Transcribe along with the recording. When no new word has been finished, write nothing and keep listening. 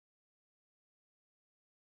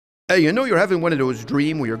You know you're having one of those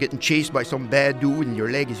dreams where you're getting chased by some bad dude and your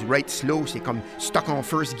leg is right slow so you come stuck on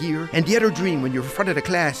first gear? And the other dream when you're in front of the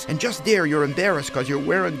class and just there you're embarrassed because you're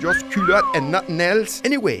wearing just culotte and nothing else?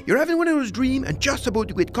 Anyway, you're having one of those dreams and just about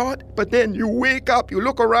to get caught, but then you wake up, you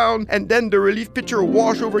look around, and then the relief picture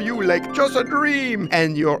wash over you like just a dream.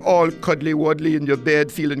 And you're all cuddly-wuddly in your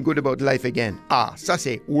bed feeling good about life again. Ah, ça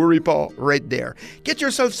c'est worry paw right there. Get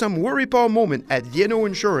yourself some worry paw moment at Vienneau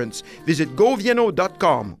Insurance. Visit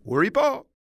govienneau.com. Worry paw.